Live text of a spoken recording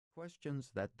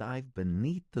Questions that dive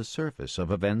beneath the surface of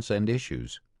events and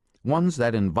issues. Ones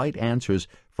that invite answers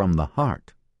from the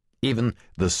heart, even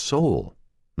the soul,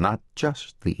 not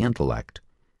just the intellect.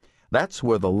 That's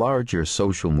where the larger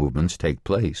social movements take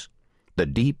place. The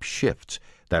deep shifts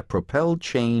that propel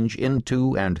change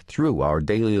into and through our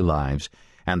daily lives,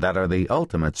 and that are the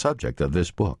ultimate subject of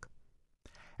this book.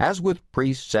 As with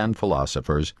priests and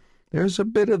philosophers, there's a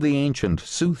bit of the ancient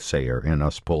soothsayer in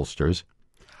us pollsters.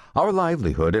 Our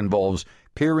livelihood involves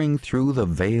peering through the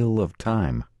veil of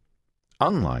time.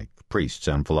 Unlike priests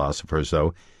and philosophers,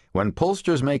 though, when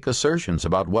pollsters make assertions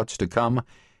about what's to come,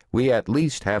 we at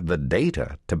least have the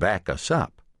data to back us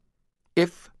up.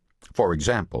 If, for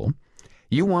example,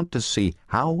 you want to see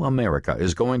how America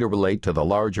is going to relate to the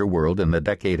larger world in the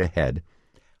decade ahead,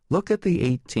 look at the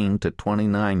 18 to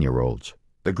 29-year-olds,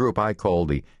 the group I call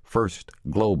the First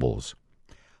Globals.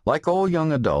 Like all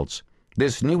young adults,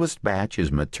 this newest batch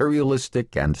is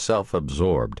materialistic and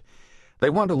self-absorbed. They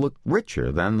want to look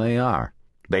richer than they are.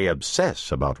 They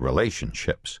obsess about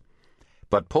relationships.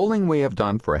 But polling we have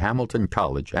done for Hamilton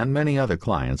College and many other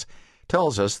clients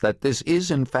tells us that this is,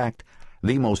 in fact,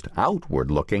 the most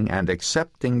outward-looking and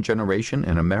accepting generation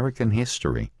in American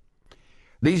history.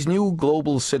 These new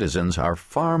global citizens are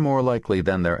far more likely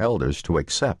than their elders to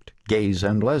accept gays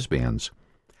and lesbians.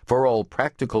 For all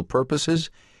practical purposes,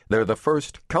 they're the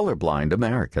first colorblind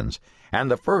Americans, and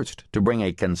the first to bring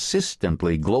a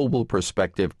consistently global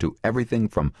perspective to everything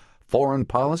from foreign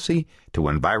policy to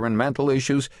environmental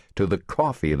issues to the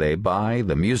coffee they buy,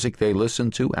 the music they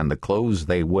listen to, and the clothes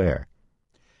they wear.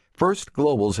 First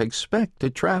Globals expect to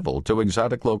travel to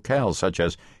exotic locales such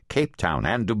as Cape Town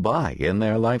and Dubai in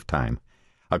their lifetime.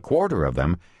 A quarter of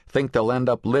them think they'll end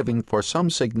up living for some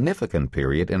significant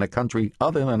period in a country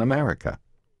other than America.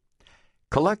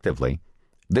 Collectively,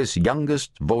 this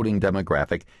youngest voting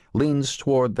demographic leans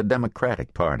toward the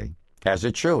Democratic Party, as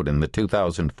it showed in the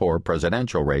 2004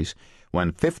 presidential race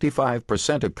when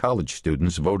 55% of college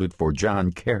students voted for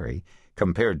John Kerry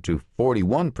compared to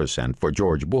 41% for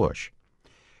George Bush.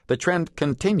 The trend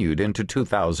continued into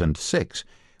 2006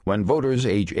 when voters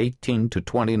age 18 to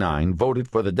 29 voted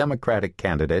for the Democratic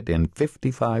candidate in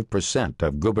 55%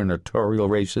 of gubernatorial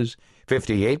races,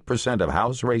 58% of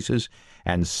House races,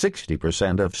 and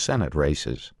 60% of Senate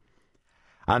races.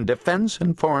 On defense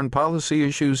and foreign policy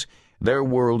issues, their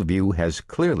worldview has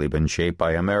clearly been shaped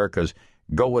by America's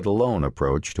go-it-alone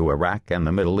approach to Iraq and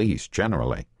the Middle East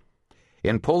generally.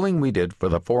 In polling we did for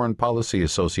the Foreign Policy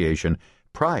Association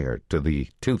prior to the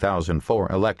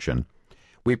 2004 election,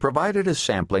 we provided a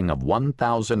sampling of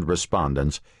 1,000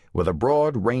 respondents with a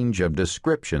broad range of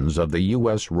descriptions of the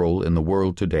U.S. role in the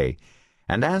world today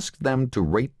and asked them to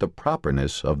rate the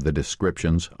properness of the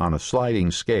descriptions on a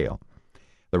sliding scale.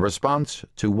 The response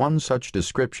to one such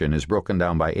description is broken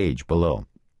down by age below.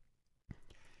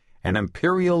 An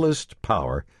imperialist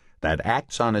power that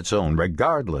acts on its own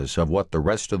regardless of what the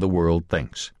rest of the world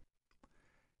thinks.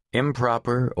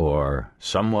 Improper or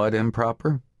somewhat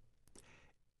improper?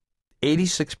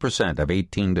 86% of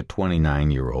 18 to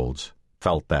 29-year-olds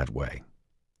felt that way.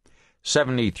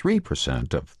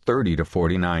 73% of 30 to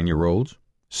 49-year-olds,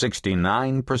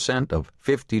 69% of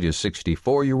 50 to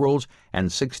 64-year-olds, and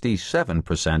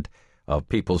 67% of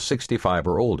people 65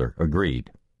 or older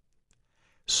agreed.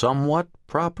 Somewhat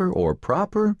proper or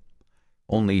proper?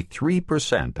 Only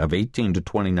 3% of 18 to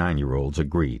 29-year-olds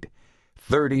agreed.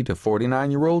 30 to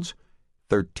 49-year-olds,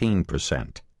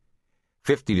 13%.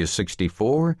 50 to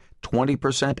 64,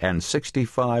 20%, and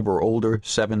 65 or older,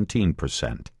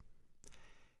 17%.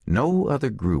 No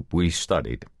other group we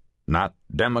studied, not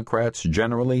Democrats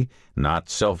generally, not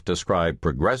self-described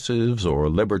progressives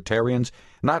or libertarians,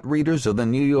 not readers of the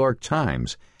New York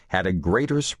Times, had a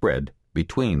greater spread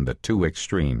between the two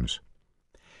extremes.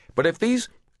 But if these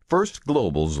First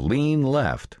Globals lean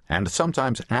left and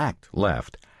sometimes act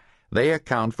left, they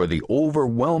account for the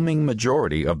overwhelming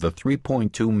majority of the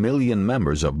 3.2 million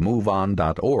members of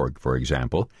MoveOn.org, for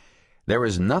example. There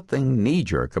is nothing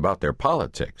knee-jerk about their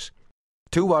politics.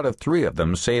 2 out of 3 of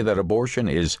them say that abortion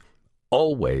is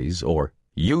always or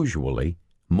usually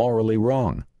morally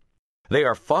wrong. They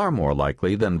are far more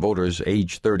likely than voters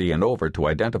age 30 and over to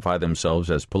identify themselves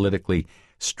as politically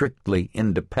strictly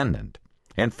independent.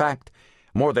 In fact,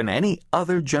 more than any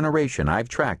other generation I've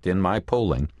tracked in my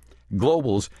polling,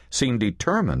 Globals seem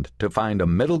determined to find a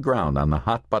middle ground on the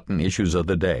hot-button issues of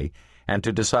the day and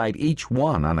to decide each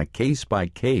one on a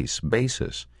case-by-case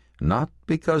basis, not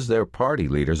because their party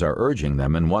leaders are urging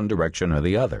them in one direction or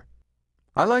the other.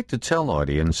 I like to tell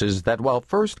audiences that while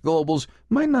First Globals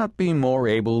might not be more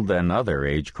able than other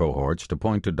age cohorts to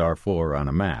point to Darfur on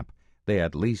a map, they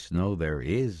at least know there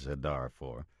is a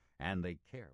Darfur, and they care.